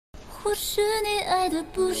或许你爱的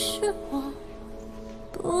不是我，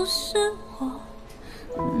不是我，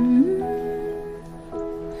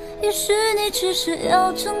也许你只是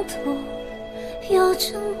要挣脱，要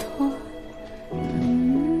挣脱，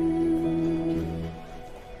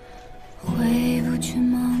回不去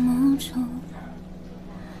毛毛虫，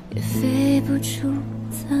也飞不出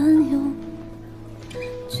残蛹，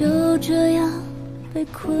就这样被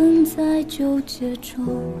困在纠结中。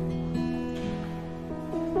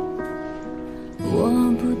我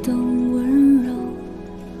不懂温柔，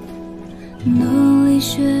努力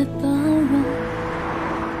学包容。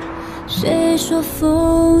谁说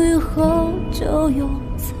风雨后就有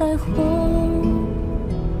彩虹？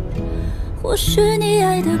或许你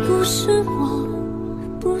爱的不是我，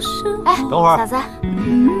不是我。哎，等会儿，嫂子，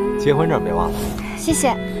结婚证别忘了。谢谢，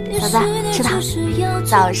嫂子，吃吧。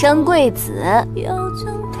早生贵子，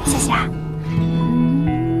谢谢啊。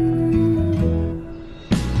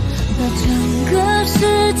把整个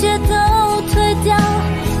世界都推掉，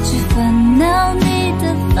只烦恼你的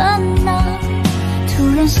烦恼。突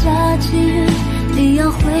然下起雨，你要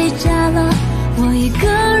回家了，我一个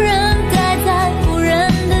人待在无人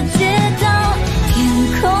的街道，天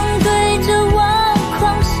空对着我狂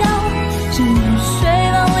笑，阵雨水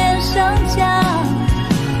往脸上浇，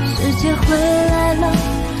世界回来了，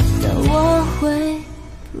但我回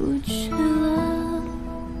不去了。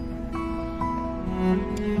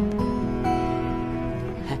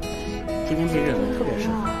今天这日子特别适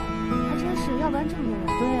合，还真是，要不然这么多人。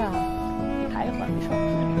对呀，你抬一会儿没事。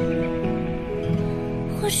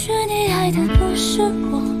或许你爱的不是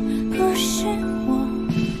我，不是我，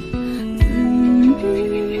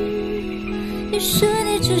也许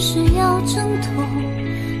你只是要挣脱，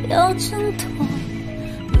要挣脱，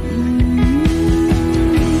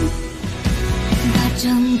把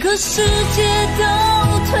整个世界都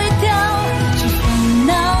推掉，只烦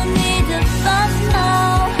恼你的烦恼。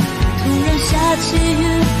突然下起雨，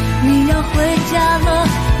你要回家了，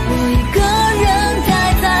我一个人待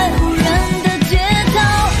在无人的街道，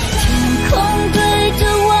天空对着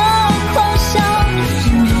我狂笑，阵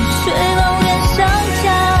雨水往脸上浇，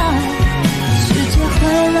世界回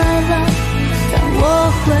来了，但我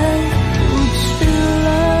回不去了。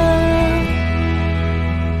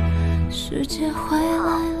世界回来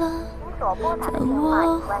了，但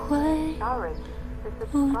我回不去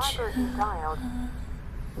了。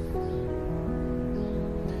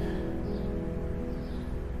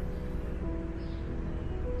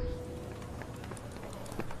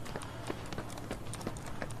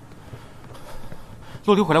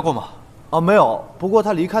洛离回来过吗？啊，没有。不过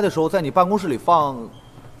他离开的时候在你办公室里放。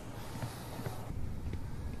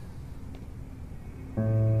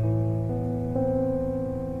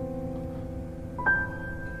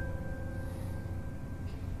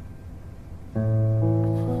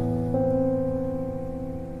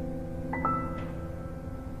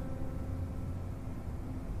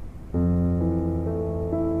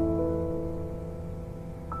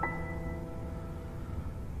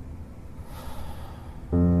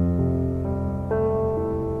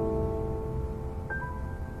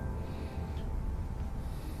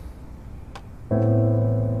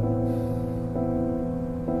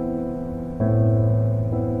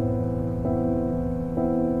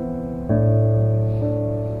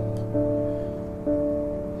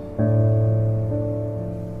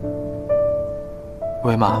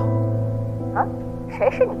喂，妈。啊？谁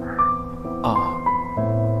是你妈？啊，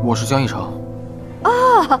我是江一成。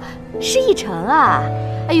哦，是一成啊！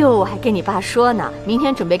哎呦，我还跟你爸说呢，明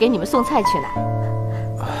天准备给你们送菜去呢。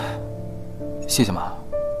谢谢妈。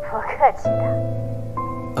不客气的。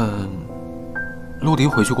陆迪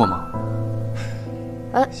回去过吗？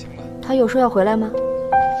他有说要回来吗？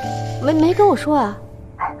没跟我说啊。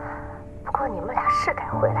哎，不过你们俩是该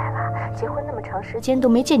回来了，结婚那么长时间都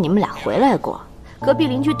没见你们俩回来过。隔壁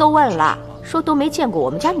邻居都问了，说都没见过我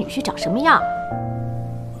们家女婿长什么样。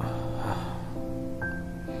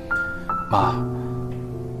妈，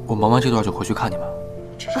我忙完这段就回去看你们。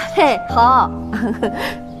嘿，好。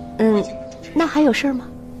那还有事吗？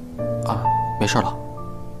啊，没事了。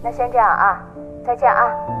那先这样啊，再见啊，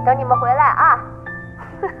等你们回来啊。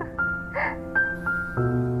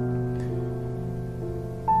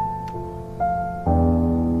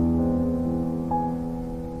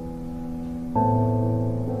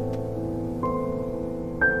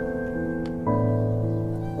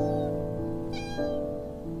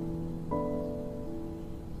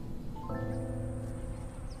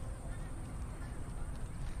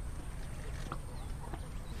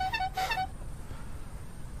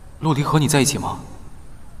陆迪和你在一起吗？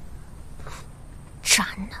渣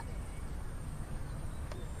男！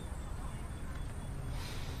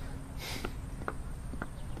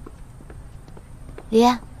李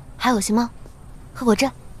烨，还恶心吗？喝果汁。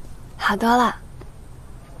好多了。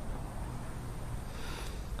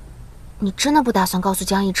你真的不打算告诉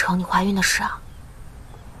江一成你怀孕的事啊？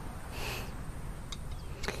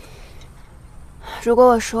如果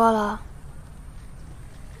我说了，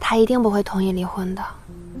他一定不会同意离婚的。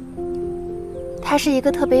他是一个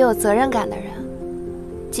特别有责任感的人，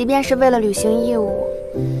即便是为了履行义务，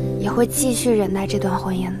也会继续忍耐这段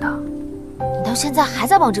婚姻的。你到现在还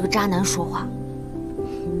在帮这个渣男说话？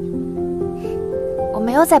我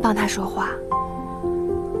没有在帮他说话。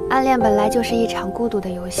暗恋本来就是一场孤独的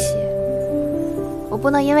游戏，我不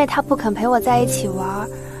能因为他不肯陪我在一起玩，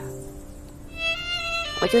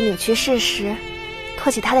我就扭曲事实，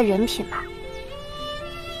唾弃他的人品吧。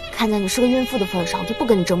看在你是个孕妇的份上，我就不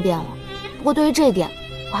跟你争辩了。不过对于这一点，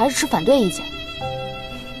我还是持反对意见。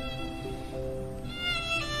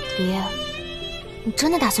李烨，你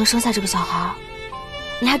真的打算生下这个小孩？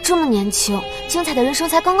你还这么年轻，精彩的人生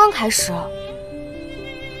才刚刚开始。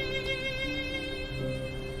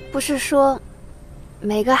不是说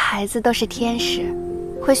每个孩子都是天使，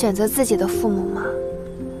会选择自己的父母吗？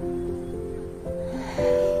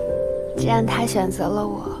既然他选择了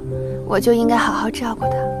我，我就应该好好照顾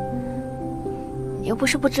他。你又不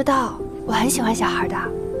是不知道，我很喜欢小孩的。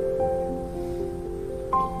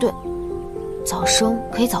对，早生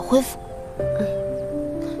可以早恢复。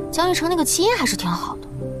江一成那个基因还是挺好的。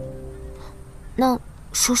那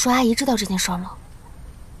叔叔阿姨知道这件事吗？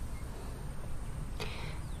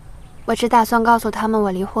我只打算告诉他们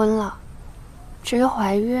我离婚了，至于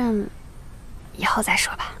怀孕，以后再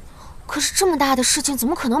说吧。可是这么大的事情怎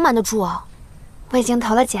么可能瞒得住啊？我已经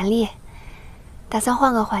投了简历，打算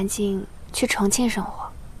换个环境去重庆生活。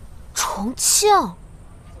重庆？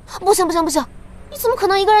不行不行不行！你怎么可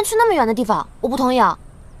能一个人去那么远的地方？我不同意啊！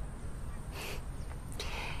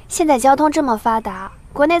现在交通这么发达，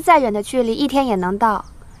国内再远的距离1天也能到。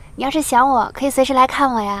你要是想我，可以随时来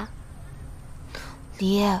看我呀。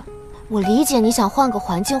李烨，我理解你想换个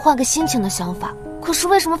环境、换个心情的想法，可是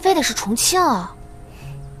为什么非得是重庆啊？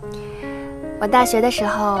我大学的时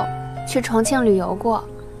候去重庆旅游过，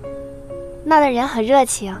那的人很热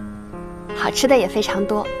情，好吃的也非常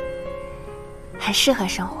多，很适合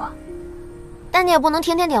生活。但你也不能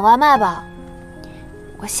天天点外卖吧？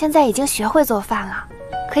我现在已经学会做饭了，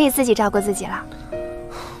可以自己照顾自己了。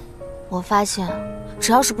我发现，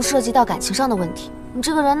只要是不涉及到感情上的问题，你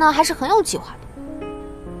这个人呢还是很有计划的，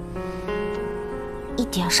一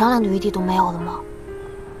点商量的余地都没有了吗？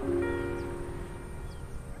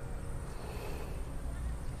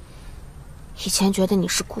以前觉得你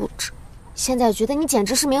是固执，现在觉得你简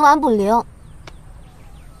直是冥顽不灵。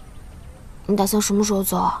你打算什么时候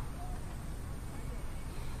走啊？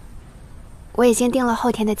我已经订了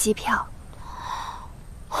后天的机票。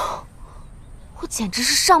我简直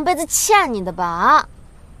是上辈子欠你的吧啊！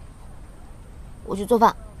我去做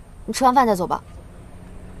饭，你吃完饭再走吧。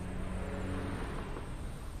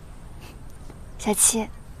小七，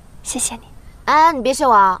谢谢你。哎，你别谢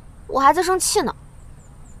我啊，我还在生气呢。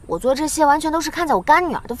我做这些完全都是看在我干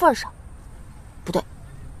女儿的份上，不对，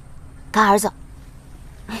干儿子。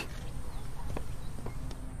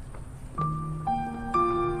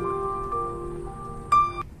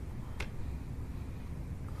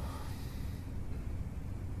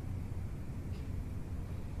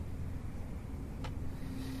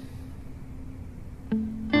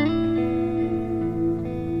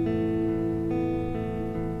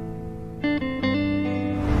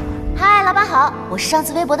老板好，我是上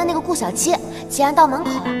次微博的那个顾小七，既然到门口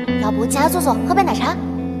了，要不进来坐坐，喝杯奶茶？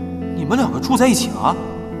你们两个住在一起了？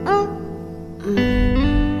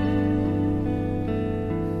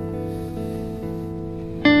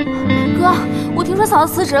哥，我听说嫂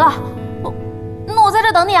子辞职了，那我在这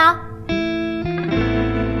等你啊。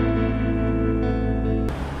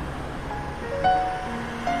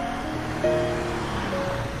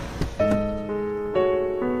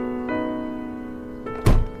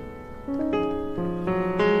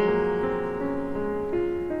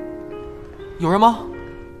有人吗？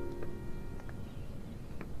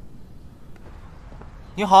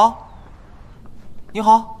你好，你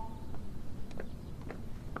好，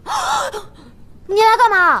你来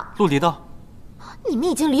干嘛？陆离呢？你们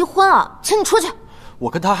已经离婚了，请你出去。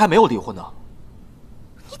我跟他还没有离婚呢。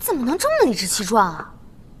你怎么能这么理直气壮啊？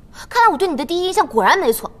看来我对你的第一印象果然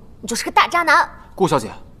没错，你就是个大渣男。顾小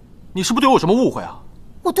姐，你是不是对我有什么误会啊？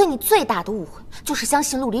我对你最大的误会就是相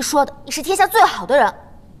信陆离说的你是天下最好的人。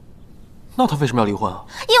那他为什么要离婚啊？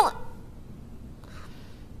因为……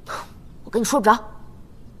我跟你说不着。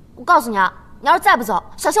我告诉你啊，你要是再不走，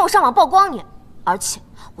小心我上网曝光你。而且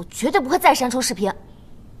我绝对不会再删除视频。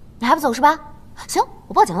你还不走是吧？行，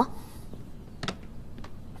我报警了。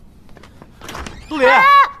陆离，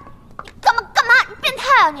干嘛？你变态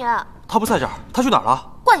啊你！他不在这儿，他去哪儿了？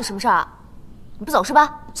关你什么事儿啊？你不走是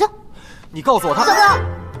吧？行，你告诉我他走不走？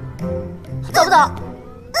走不走？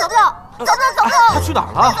走不走？走不走？走不走？他去哪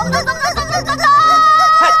儿了？走不走？走不走？走不走？走不走？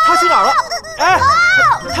哎，他去哪儿了？哎，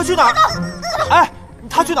他去哪儿？哎，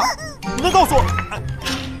他去哪儿？你能告诉我？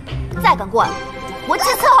再敢过来，我记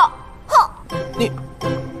伺候！哼！你。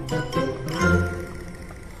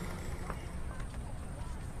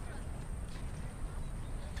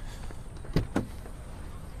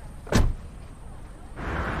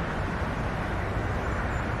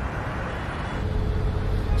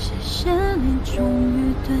谢谢你终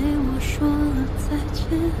于对我说了再见，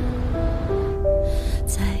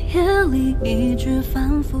在夜里一直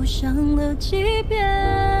反复想了几遍。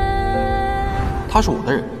他是我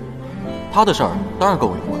的人，他的事儿当然跟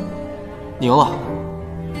我有关。你赢了，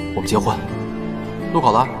我们结婚。陆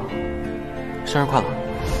考拉，生日快乐！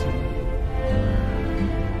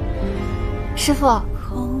师傅，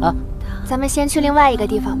咱们先去另外一个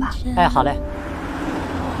地方吧。哎，好嘞。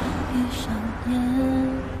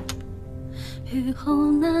雨后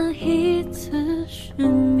那一次失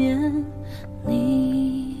眠，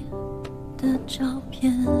你的照片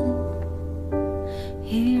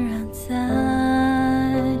依然在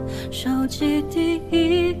手机第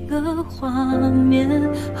一个画面，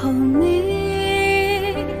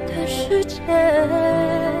你的世界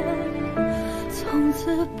从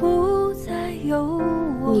此不再有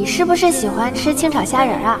我。你是不是喜欢吃清炒虾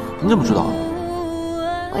仁啊？你怎么知道？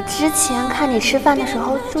我之前看你吃饭的时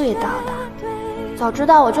候注意到的。早知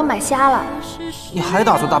道我就买虾了。你还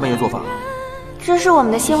打算大半夜做饭？这是我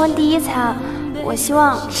们的新婚第一餐，我希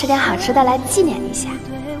望吃点好吃的来纪念一下。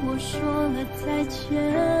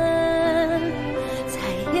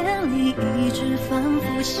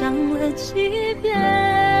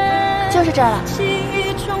就是这儿了。记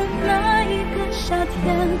忆中那一个夏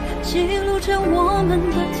天，记录着我们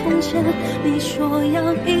的从前。你说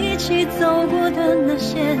要一起走过的那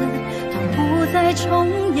些，都不再重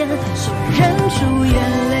演。是忍住眼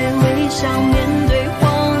泪，微笑面对。